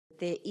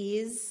there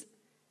is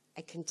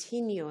a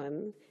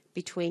continuum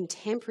between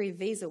temporary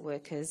visa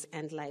workers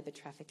and labour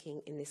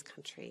trafficking in this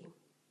country.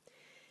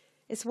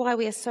 It's why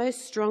we are so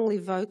strongly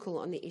vocal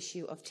on the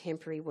issue of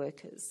temporary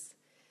workers.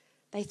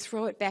 They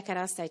throw it back at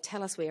us, they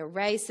tell us we're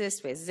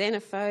racist, we're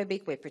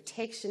xenophobic, we're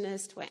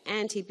protectionist, we're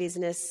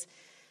anti-business,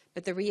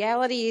 but the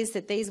reality is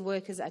that these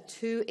workers are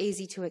too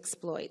easy to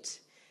exploit,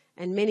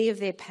 and many of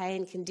their pay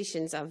and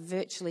conditions are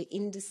virtually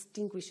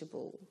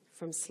indistinguishable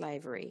from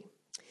slavery.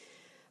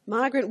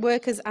 Migrant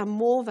workers are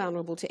more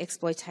vulnerable to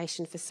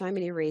exploitation for so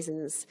many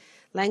reasons.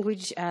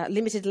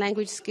 Limited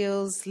language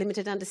skills,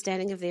 limited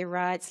understanding of their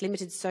rights,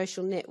 limited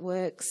social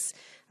networks,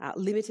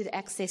 limited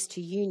access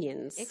to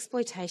unions.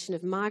 Exploitation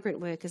of migrant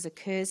workers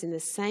occurs in the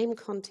same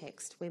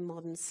context where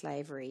modern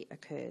slavery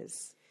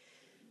occurs.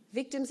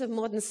 Victims of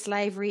modern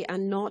slavery are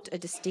not a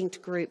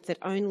distinct group that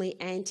only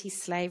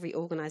anti-slavery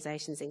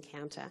organisations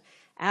encounter.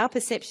 Our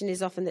perception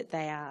is often that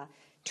they are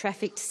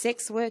trafficked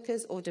sex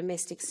workers or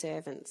domestic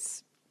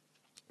servants.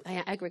 They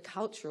are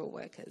agricultural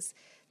workers.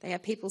 They are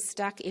people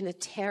stuck in a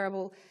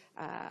terrible,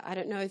 I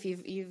don't know if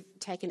you've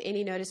taken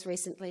any notice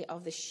recently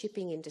of the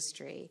shipping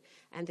industry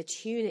and the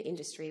tuna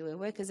industry, where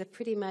workers are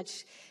pretty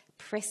much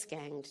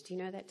press-ganged. Do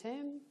you know that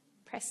term?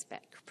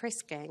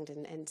 Press-ganged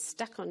and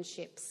stuck on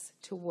ships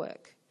to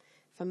work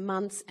for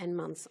months and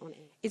months on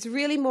end. It's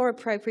really more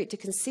appropriate to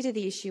consider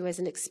the issue as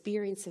an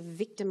experience of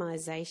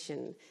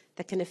victimisation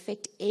that can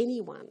affect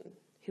anyone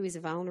who is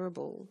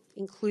vulnerable,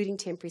 including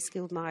temporary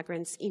skilled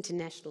migrants,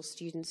 international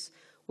students,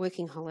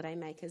 working holiday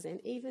makers and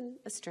even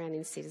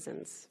Australian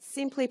citizens.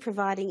 Simply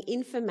providing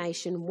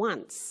information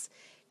once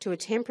to a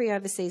temporary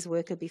overseas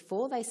worker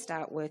before they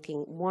start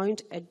working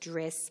won't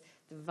address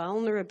the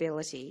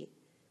vulnerability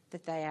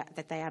that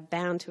they are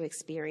bound to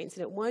experience,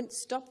 and it won't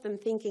stop them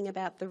thinking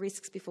about the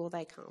risks before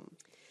they come.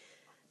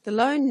 The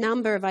low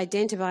number of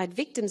identified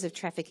victims of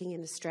trafficking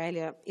in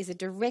Australia is a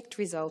direct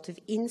result of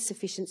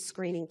insufficient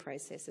screening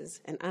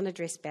processes and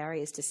unaddressed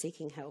barriers to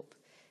seeking help,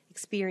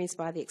 experienced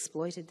by the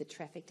exploited, the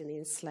trafficked and the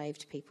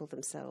enslaved people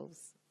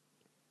themselves.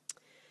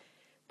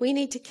 We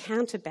need to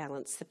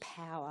counterbalance the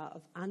power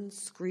of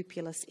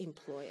unscrupulous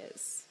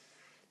employers,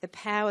 the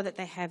power that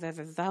they have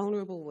over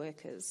vulnerable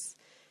workers,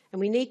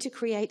 and we need to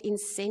create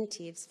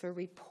incentives for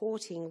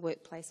reporting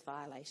workplace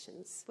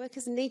violations.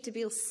 Workers need to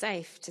feel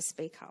safe to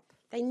speak up.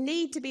 They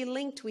need to be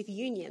linked with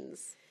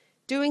unions.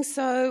 Doing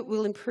so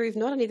will improve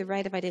not only the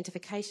rate of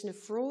identification of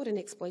fraud and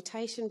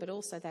exploitation, but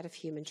also that of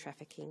human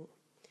trafficking.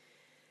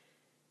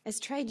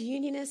 As trade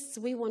unionists,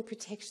 we want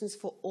protections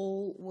for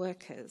all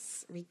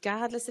workers,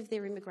 regardless of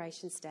their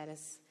immigration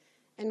status,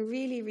 and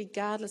really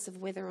regardless of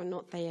whether or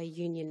not they are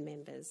union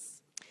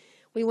members.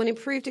 We want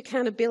improved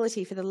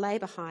accountability for the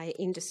labour hire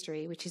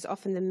industry, which is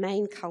often the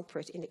main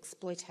culprit in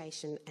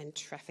exploitation and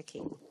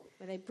trafficking.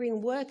 Where they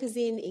bring workers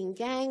in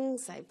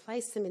gangs, they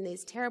place them in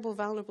these terrible,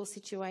 vulnerable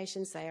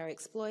situations, they are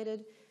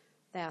exploited,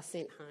 they are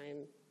sent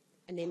home.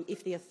 And then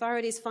if the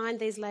authorities find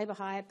these labour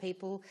hire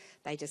people,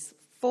 they just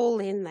fall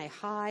in, they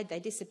hide, they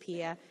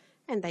disappear,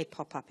 and they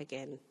pop up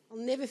again. I'll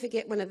never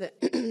forget one of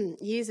the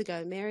years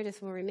ago,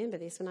 Meredith will remember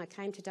this, when I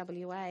came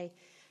to WA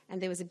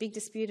and there was a big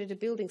dispute at a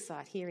building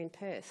site here in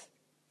Perth.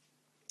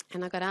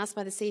 And I got asked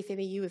by the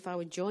CFMEU if I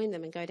would join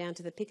them and go down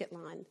to the picket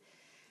line.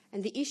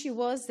 And the issue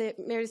was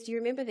that, Meredith, do you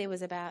remember there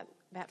was about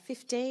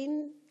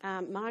 15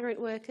 migrant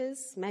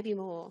workers, maybe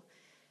more,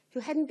 who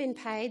hadn't been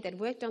paid. They'd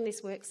worked on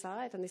this work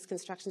site, on this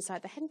construction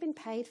site. They hadn't been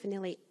paid for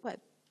nearly,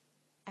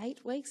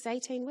 8 weeks,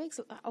 18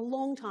 weeks, a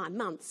long time,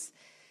 months.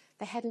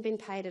 They hadn't been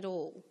paid at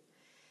all.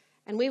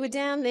 And we were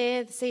down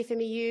there, the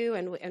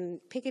CFMEU,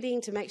 and picketing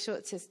to make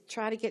sure, to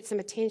try to get some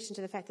attention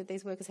to the fact that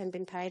these workers hadn't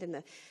been paid. And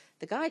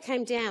the guy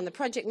came down, the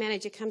project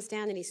manager comes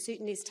down in his suit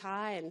and his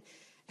tie, and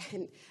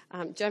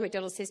Joe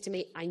McDonald says to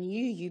me, "I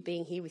knew you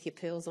being here with your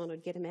pearls on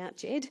would get him out,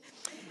 Ged."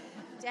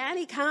 Down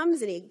he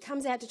comes, and he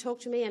comes out to talk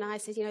to me, and I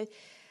said,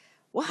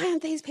 "Why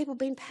aren't these people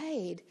being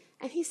paid?"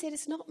 And he said,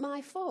 "It's not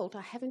my fault.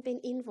 I haven't been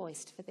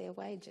invoiced for their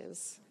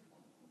wages."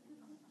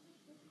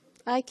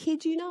 I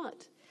kid you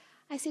not.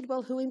 I said,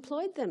 "Well, who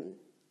employed them?"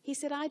 He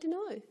said, "I don't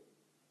know."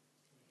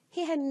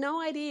 He had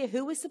no idea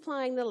who was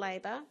supplying the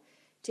labour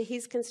to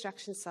his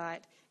construction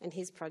site and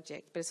his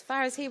project. But as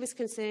far as he was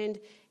concerned,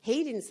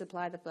 he didn't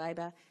supply the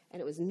labour, and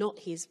it was not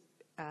his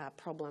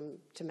problem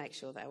to make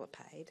sure they were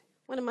paid.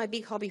 One of my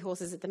big hobby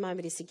horses at the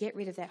moment is to get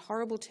rid of that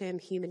horrible term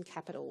human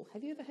capital.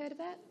 Have you ever heard of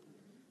that?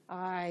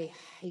 I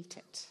hate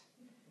it.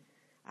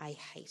 I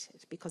hate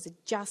it because it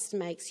just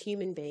makes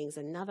human beings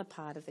another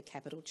part of the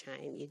capital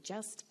chain. You're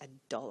just a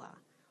dollar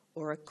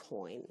or a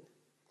coin.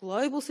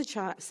 Global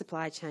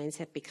supply chains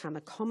have become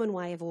a common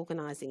way of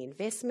organising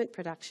investment,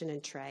 production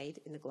and trade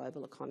in the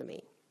global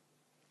economy.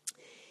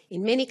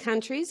 In many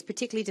countries,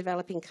 particularly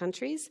developing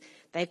countries,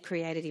 they've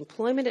created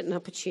employment and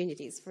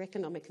opportunities for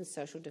economic and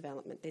social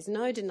development. There's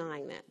no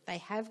denying that. They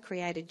have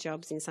created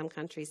jobs in some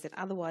countries that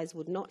otherwise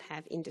would not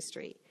have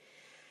industry.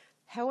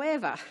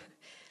 However,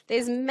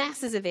 There's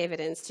masses of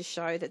evidence to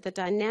show that the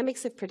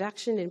dynamics of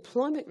production and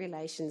employment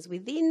relations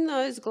within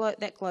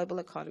that global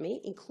economy,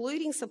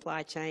 including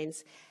supply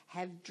chains,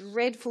 have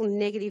dreadful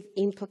negative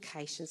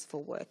implications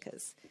for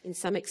workers. In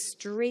some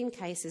extreme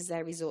cases,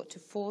 they resort to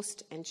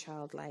forced and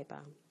child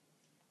labour.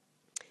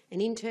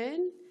 And in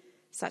turn,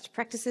 such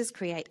practices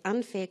create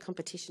unfair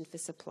competition for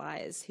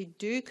suppliers who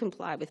do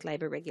comply with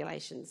labour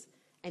regulations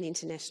and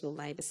international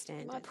labour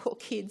standards. My poor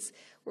kids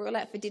were all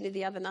out for dinner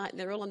the other night and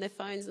they're all on their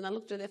phones, and I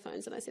looked at their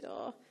phones and I said,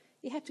 "Oh,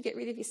 you have to get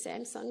rid of your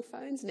Samsung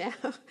phones now."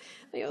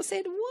 They all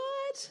said,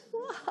 "What?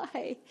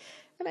 Why?"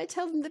 And I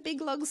tell them the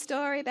big long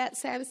story about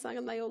Samsung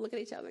and they all look at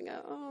each other and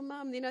go, "Oh,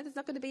 Mum, you know, there's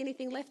not going to be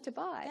anything left to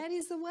buy." That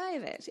is the way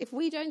of it. If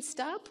we don't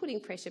start putting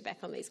pressure back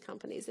on these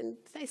companies and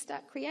they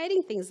start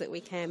creating things that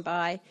we can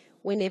buy,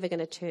 we're never going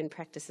to turn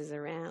practices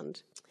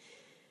around.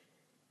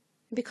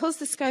 Because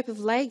the scope of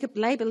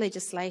labour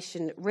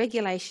legislation,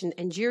 regulation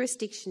and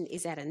jurisdiction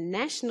is at a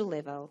national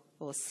level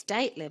or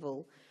state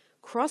level,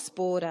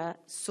 cross-border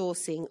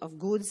sourcing of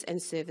goods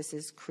and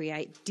services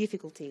create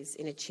difficulties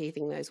in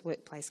achieving those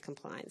workplace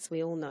compliance.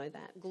 We all know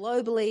that.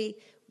 Globally,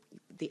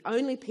 the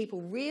only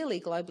people really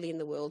globally in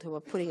the world who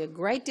are putting a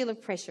great deal of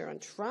pressure on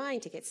trying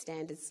to get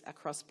standards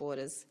across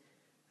borders,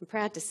 I'm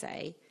proud to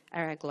say,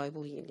 are our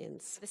global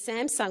unions. The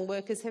Samsung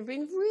workers have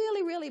been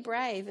really, really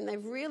brave, and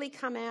they've really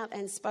come out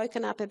and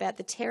spoken up about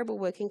the terrible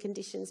working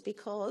conditions,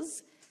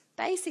 because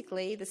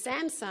basically the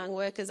Samsung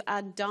workers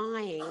are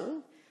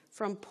dying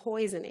from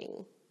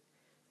poisoning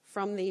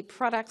from the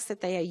products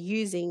that they are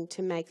using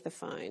to make the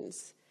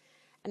phones.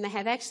 And they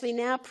have actually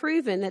now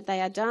proven that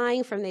they are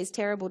dying from these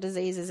terrible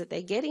diseases that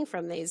they're getting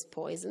from these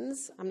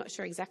poisons. I'm not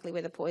sure exactly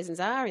where the poisons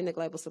are in the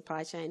global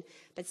supply chain,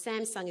 but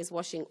Samsung is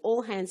washing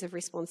all hands of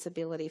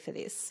responsibility for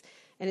this.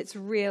 And it's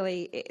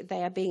really,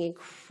 they are being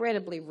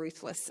incredibly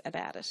ruthless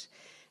about it.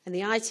 And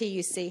the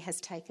ITUC has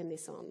taken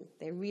this on.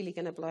 They're really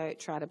going to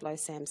try to blow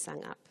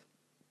Samsung up.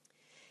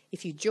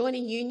 If you join a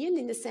union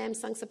in the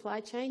Samsung supply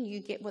chain, you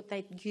get what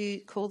you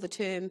call the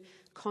term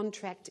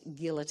contract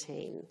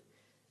guillotine.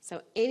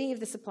 So any of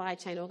the supply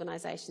chain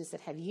organisations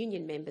that have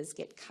union members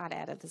get cut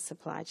out of the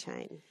supply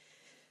chain.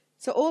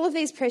 So all of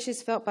these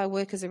pressures felt by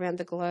workers around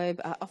the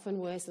globe are often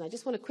worse, and I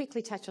just want to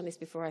quickly touch on this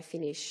before I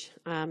finish.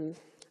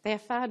 They are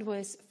far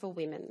worse for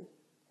women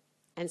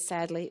and,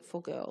 sadly,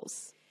 for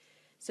girls.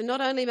 So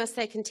not only must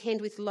they contend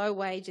with low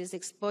wages,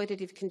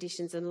 exploitative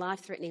conditions and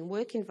life-threatening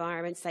work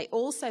environments, they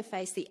also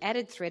face the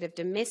added threat of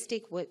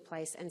domestic,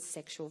 workplace and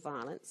sexual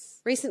violence.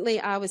 Recently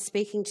I was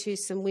speaking to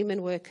some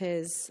women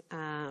workers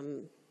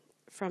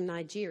from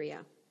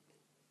Nigeria.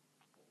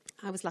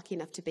 I was lucky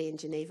enough to be in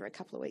Geneva a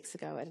couple of weeks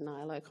ago at an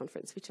ILO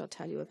conference, which I'll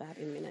tell you about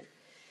in a minute.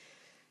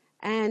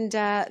 And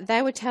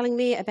they were telling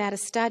me about a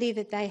study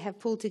that they have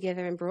pulled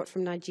together and brought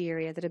from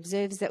Nigeria that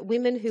observes that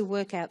women who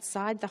work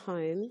outside the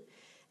home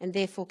and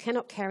therefore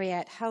cannot carry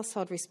out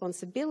household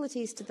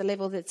responsibilities to the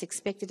level that's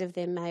expected of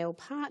their male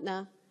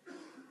partner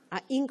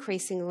are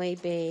increasingly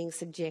being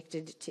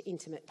subjected to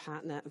intimate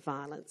partner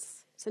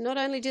violence. So not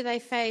only do they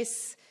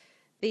face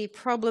the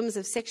problems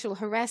of sexual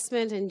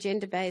harassment and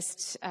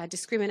gender-based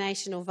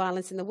discrimination or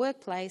violence in the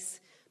workplace,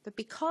 but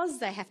because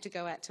they have to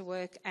go out to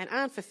work and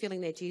aren't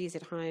fulfilling their duties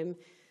at home,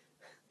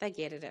 they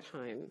get it at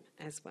home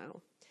as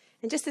well.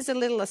 And just as a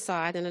little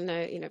aside, and I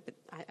know, but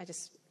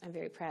I'm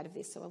very proud of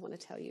this, so I want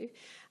to tell you.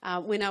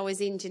 When I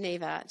was in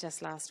Geneva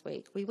just last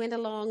week, we went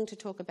along to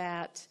talk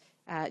about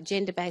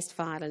gender-based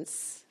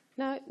violence.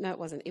 No, it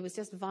wasn't. It was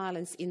just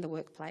violence in the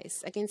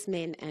workplace against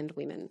men and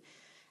women.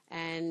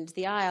 And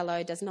the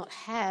ILO does not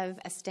have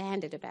a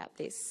standard about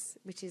this,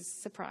 which is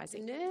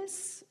surprising. A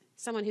nurse,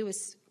 someone who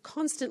was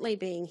constantly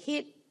being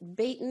hit,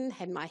 beaten,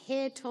 had my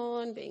hair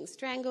torn, being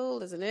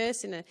strangled as a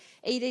nurse in an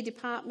ED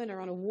department or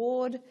on a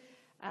ward.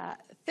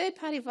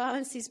 Third-party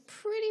violence is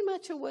pretty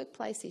much a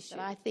workplace issue that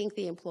I think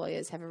the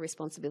employers have a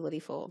responsibility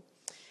for.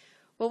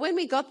 Well, when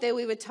we got there,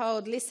 we were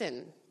told,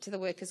 listen to the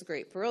workers'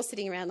 group. We're all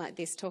sitting around like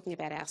this talking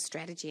about our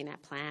strategy and our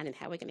plan and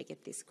how we're going to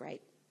get this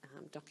great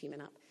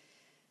document up.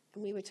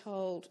 And we were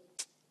told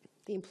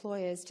the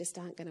employers just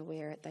aren't going to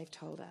wear it. They've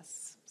told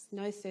us.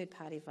 No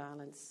third-party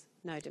violence,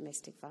 no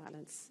domestic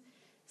violence.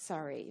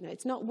 Sorry,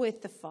 it's not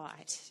worth the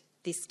fight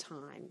this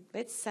time.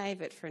 Let's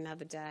save it for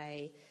another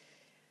day.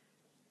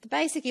 The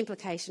basic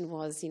implication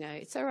was,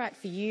 it's all right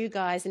for you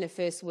guys in a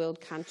first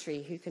world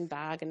country who can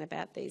bargain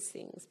about these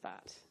things,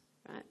 but,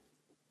 right?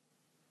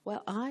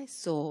 Well, I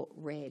saw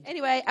red.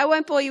 Anyway, I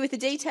won't bore you with the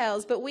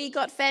details, but we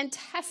got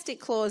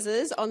fantastic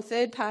clauses on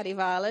third-party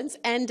violence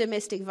and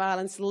domestic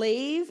violence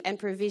leave and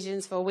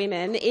provisions for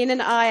women in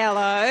an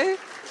ILO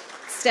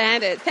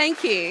standard.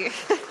 Thank you.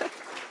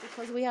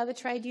 Because we are the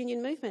trade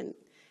union movement,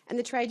 and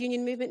the trade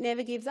union movement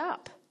never gives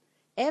up.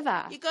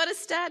 Ever. You've got to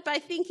start by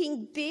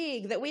thinking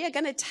big, that we are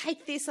going to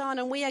take this on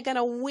and we are going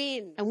to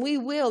win. And we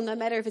will, no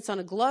matter if it's on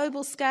a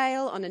global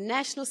scale, on a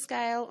national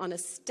scale, on a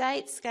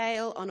state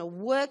scale, on a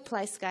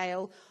workplace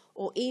scale,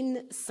 or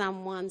in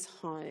someone's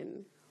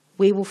home.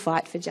 We will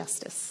fight for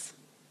justice.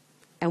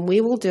 And we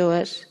will do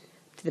it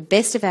to the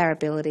best of our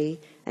ability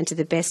and to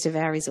the best of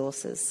our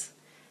resources.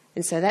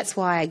 And so that's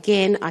why,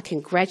 again, I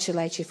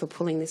congratulate you for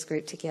pulling this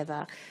group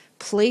together.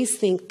 Please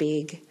think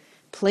big.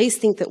 Please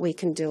think that we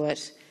can do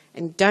it.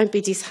 And don't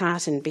be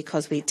disheartened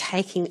because we're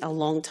taking a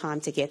long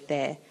time to get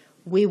there.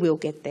 We will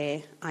get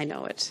there. I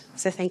know it.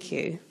 So thank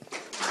you.